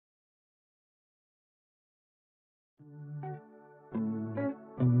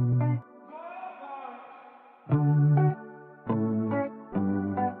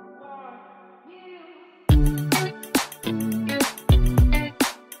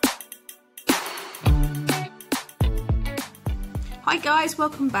Hi guys,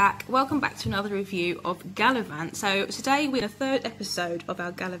 welcome back. Welcome back to another review of Gallivant. So today we're in the third episode of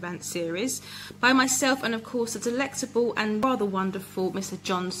our Gallivant series by myself and of course the delectable and rather wonderful Mr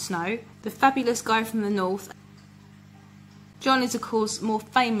Jon Snow, the fabulous guy from the north. Jon is of course more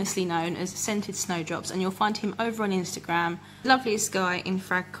famously known as Scentedsnowdrops, and you'll find him over on Instagram. Loveliest guy in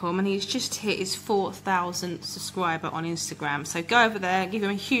Fragcom, and he's just hit his 4,000th subscriber on Instagram. So go over there, give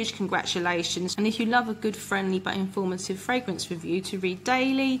him a huge congratulations, and if you love a good, friendly but informative fragrance review to read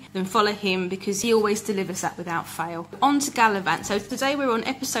daily, then follow him because he always delivers that without fail. On to Gallivant. So today we're on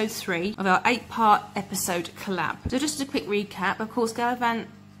episode 3 of our 8-part episode collab. So just a quick recap, of course Gallivant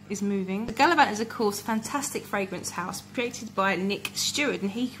is moving. Gallivant is of course a fantastic fragrance house created by Nick Steward, and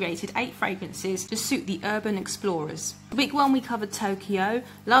he created 8 fragrances to suit the urban explorers. Week 1 we covered Tokyo,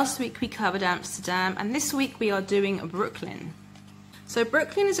 last week we covered Amsterdam, and this week we are doing Brooklyn. So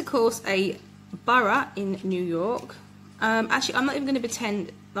Brooklyn is of course a borough in New York. Actually I'm not even going to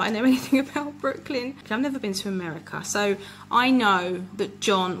pretend that I know anything about Brooklyn because I've never been to America, so I know that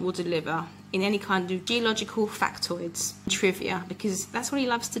Jon will deliver in any kind of geological factoids trivia because that's what he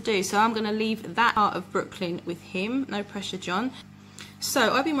loves to do. So I'm going to leave that part of Brooklyn with him. No pressure, Jon.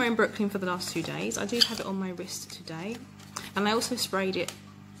 So I've been wearing Brooklyn for the last 2 days. I do have it on my wrist today, and I also sprayed it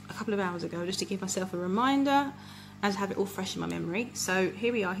a couple of hours ago just to give myself a reminder and to have it all fresh in my memory. So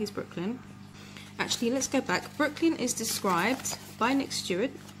here we are, here's Brooklyn. Actually, let's go back. Brooklyn is described by Nick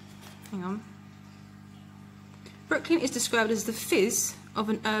Steward. Hang on. Brooklyn is described as the fizz of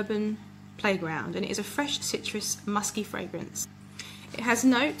an urban playground, and it is a fresh citrus musky fragrance. It has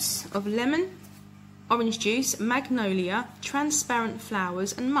notes of lemon, orange juice, magnolia, transparent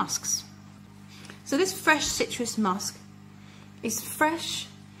flowers and musks. So this fresh citrus musk is fresh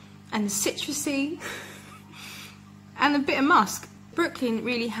and citrusy and a bit of musk. Brooklyn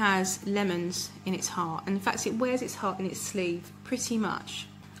really has lemons in its heart, and in fact it wears its heart in its sleeve pretty much.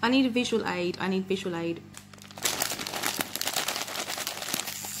 I need a visual aid.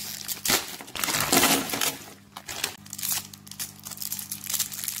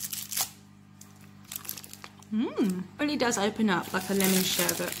 Really does open up like a lemon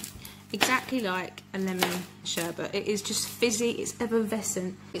sherbet, exactly like a lemon sherbet. It is just fizzy, it's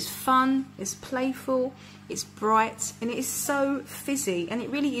effervescent, it's fun, it's playful, it's bright, and it is so fizzy, and it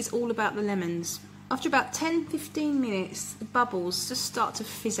really is all about the lemons. After about 10-15 minutes the bubbles just start to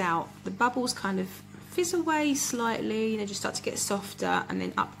fizz out. The bubbles kind of fizz away slightly, they just start to get softer, and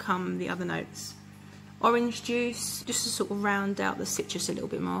then up come the other notes. Orange juice, just to sort of round out the citrus a little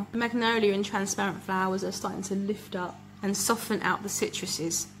bit more. The magnolia and transparent flowers are starting to lift up and soften out the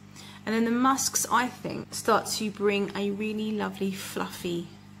citruses. And then the musks, I think, start to bring a really lovely fluffy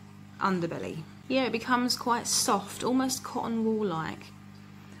underbelly. Yeah, it becomes quite soft, almost cotton wool-like.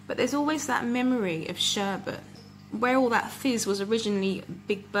 But there's always that memory of sherbet. Where all that fizz was originally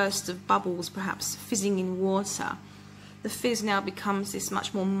big bursts of bubbles, perhaps fizzing in water, the fizz now becomes this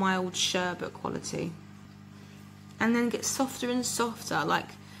much more mild sherbet quality. And then gets softer and softer, like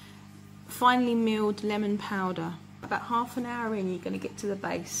finely milled lemon powder. About half an hour in, you're going to get to the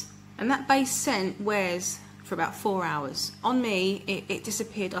base. And that base scent wears for about 4 hours. On me, it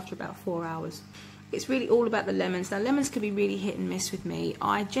disappeared after about 4 hours. It's really all about the lemons. Now, lemons can be really hit and miss with me.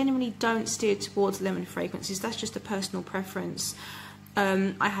 I generally don't steer towards lemon fragrances. That's just a personal preference.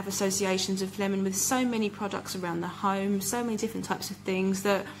 I have associations of lemon with so many products around the home, so many different types of things,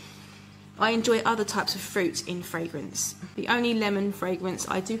 that I enjoy other types of fruit in fragrance. The only lemon fragrance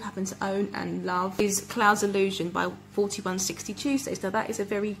I do happen to own and love is Cloud's Illusion by 4160 Tuesdays. Now that is a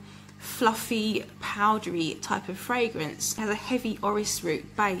very fluffy, powdery type of fragrance. It has a heavy orris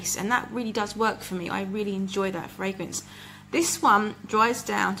root base, and that really does work for me. I really enjoy that fragrance. This one dries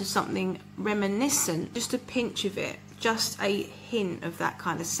down to something reminiscent, just a pinch of it, just a hint of that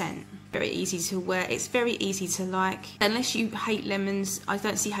kind of scent. Very easy to wear, it's very easy to like. Unless you hate lemons, I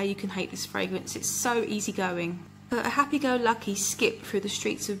don't see how you can hate this fragrance. It's so easygoing. A happy-go-lucky skip through the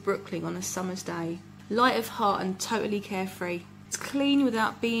streets of Brooklyn on a summer's day. Light of heart and totally carefree. It's clean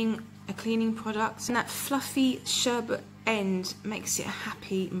without being a cleaning product, and that fluffy sherbet end makes it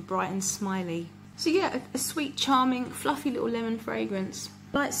happy and bright and smiley. So yeah, a sweet, charming, fluffy little lemon fragrance.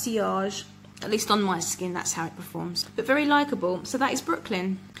 Light sillage, at least on my skin, that's how it performs. But very likeable. So that is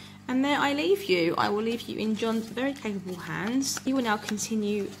Brooklyn. And there I leave you. I will leave you in Jon's very capable hands. He will now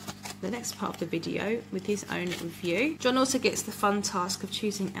continue the next part of the video with his own review. Jon also gets the fun task of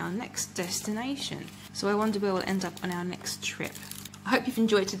choosing our next destination. So I wonder where we'll end up on our next trip. I hope you've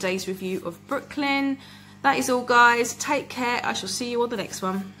enjoyed today's review of Brooklyn. That is all, guys. Take care. I shall see you on the next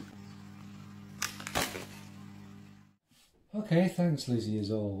one. Okay, thanks Lizzie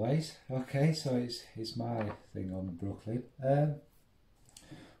as always. Okay, so it's my thing on Brooklyn.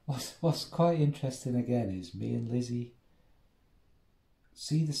 What's quite interesting again is me and Lizzie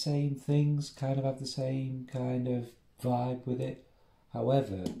see the same things, kind of have the same kind of vibe with it.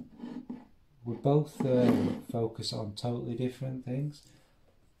 However, we both focus on totally different things.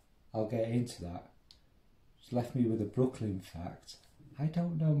 I'll get into that. It's left me with a Brooklyn fact. I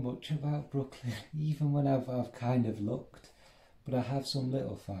don't know much about Brooklyn, even when I've kind of looked, but I have some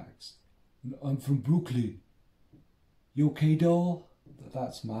little facts. I'm from Brooklyn. You okay, doll?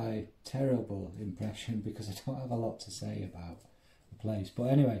 That's my terrible impression because I don't have a lot to say about the place. But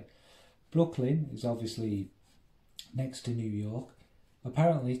anyway, Brooklyn is obviously next to New York.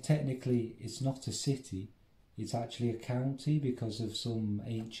 Apparently, technically, it's not a city. It's actually a county because of some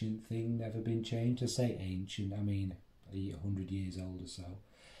ancient thing never been changed. I say ancient, I mean 100 years old or so.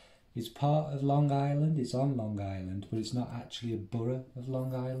 It's part of Long Island. It's on Long Island, but it's not actually a borough of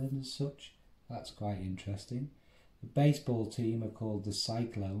Long Island as such. That's quite interesting. The baseball team are called the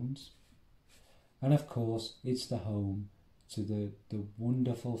Cyclones. And of course, it's the home to the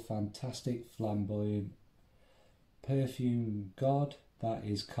wonderful, fantastic, flamboyant perfume god that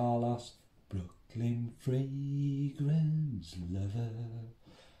is Carlos, Brooklyn fragrance lover.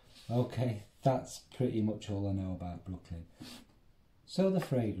 Okay, that's pretty much all I know about Brooklyn. So the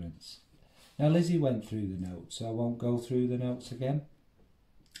fragrance. Now Lizzie went through the notes, so I won't go through the notes again.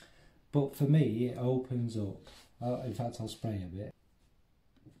 But for me, it opens up. In fact, I'll spray a bit.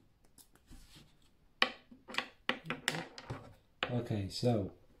 Okay,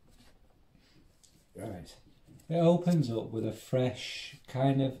 so, right. It opens up with a fresh,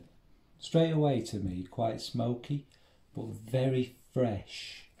 kind of, straight away to me, quite smoky, but very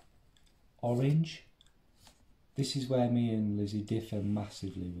fresh orange. This is where me and Lizzie differ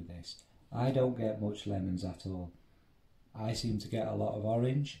massively with this. I don't get much lemons at all. I seem to get a lot of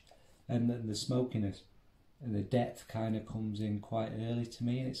orange, and the smokiness and the depth kind of comes in quite early to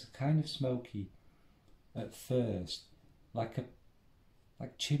me, and it's kind of smoky at first, like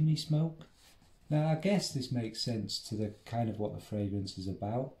chimney smoke. Now I guess this makes sense to the kind of what the fragrance is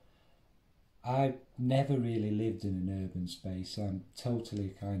about. I've never really lived in an urban space. I'm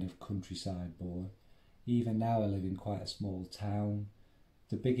totally kind of countryside boy. Even now I live in quite a small town.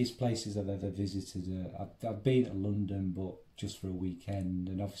 The biggest places I've ever visited are, I've been to London, but just for a weekend,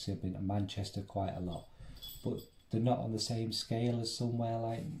 and obviously I've been to Manchester quite a lot, but they're not on the same scale as somewhere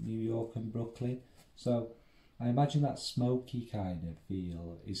like New York and Brooklyn. So I imagine that smoky kind of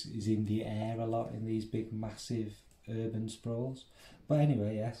feel is in the air a lot in these big massive urban sprawls. But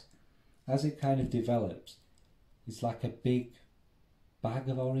anyway, yes, as it kind of develops, it's like a big bag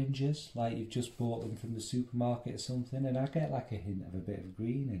of oranges, like you've just bought them from the supermarket or something, and I get like a hint of a bit of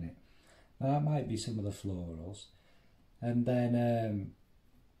green in it. Now that might be some of the florals. And then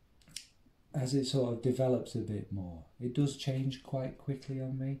as it sort of develops a bit more, it does change quite quickly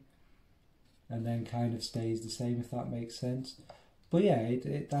on me, and then kind of stays the same, if that makes sense. But yeah,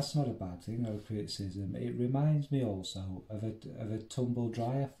 that's not a bad thing, no criticism. It reminds me also of a tumble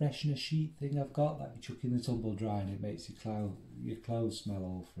dryer freshener sheet thing I've got, that you chuck in the tumble dryer and it makes your clothes smell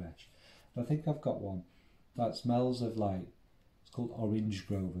all fresh. But I think I've got one that smells of, like, it's called Orange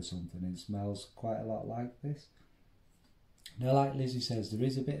Grove or something, and it smells quite a lot like this. Now, like Lizzie says, there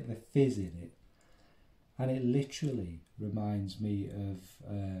is a bit of a fizz in it, and it literally reminds me of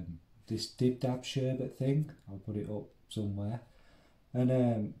this Dib Dab sherbet thing. I'll put it up somewhere.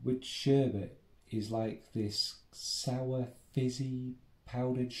 And which sherbet is like this sour, fizzy,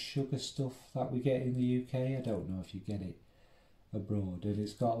 powdered sugar stuff that we get in the UK. I don't know if you get it abroad. And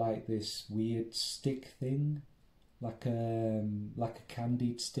it's got like this weird stick thing, like a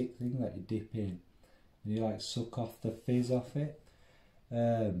candied stick thing that you dip in, and you like suck off the fizz off it.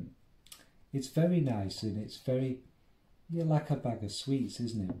 It's very nice, and it's very, like a bag of sweets,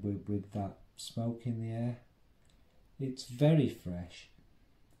 isn't it? With that smoke in the air. It's very fresh,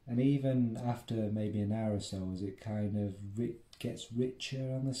 and even after maybe an hour or so, as it kind of gets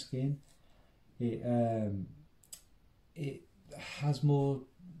richer on the skin, it has more,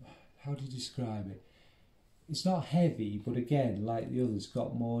 how do you describe it? It's not heavy, but again, like the others,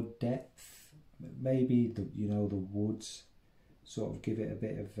 got more depth. Maybe the woods sort of give it a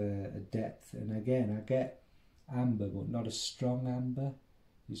bit of a depth, and again I get amber, but not a strong amber.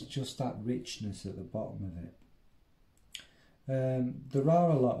 It's just that richness at the bottom of it. There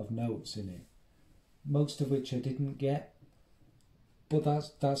are a lot of notes in it, most of which I didn't get, but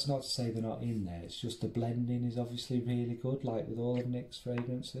that's not to say they're not in there. It's just the blending is obviously really good, like with all of Nick's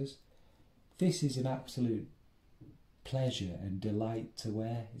fragrances. This is an absolute pleasure and delight to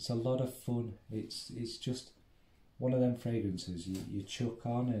wear. It's a lot of fun. It's just one of them fragrances you chuck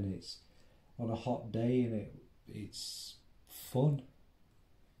on, and it's on a hot day, and it's fun.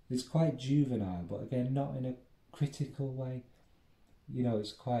 It's quite juvenile, but again, not in a critical way. You know,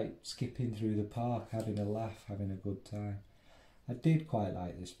 it's quite skipping through the park, having a laugh, having a good time. I did quite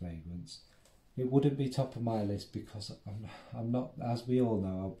like this fragrance. It wouldn't be top of my list because I'm not, as we all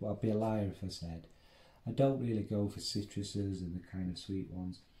know, I'll be a liar if I said, I don't really go for citruses and the kind of sweet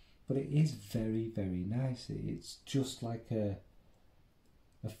ones. But it is very, very nice. It's just like a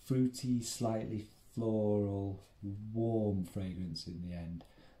fruity, slightly floral, warm fragrance in the end.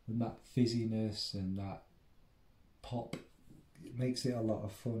 And that fizziness and that pop, it makes it a lot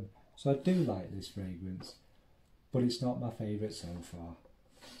of fun. So I do like this fragrance, but it's not my favourite so far.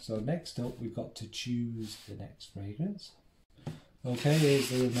 So next up, we've got to choose the next fragrance. Okay, here's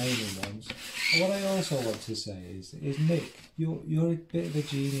the remaining ones. And what I also want to say is Nick, you're a bit of a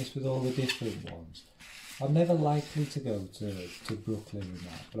genius with all the different ones. I'm never likely to go to Brooklyn and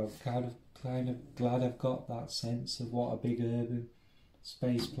that, but I'm kind of glad I've got that sense of what a big urban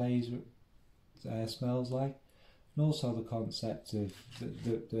space smells like, and also the concept of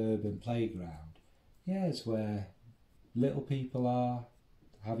the urban playground. Yeah, it's where little people are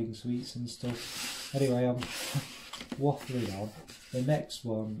having sweets and stuff. Anyway, I'm waffling on. The next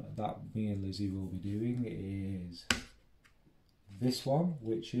one that me and Lizzie will be doing is this one,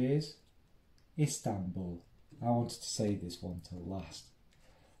 which is Istanbul. I wanted to save this one till last.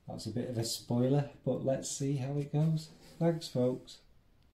 That's a bit of a spoiler, but let's see how it goes. Thanks, folks.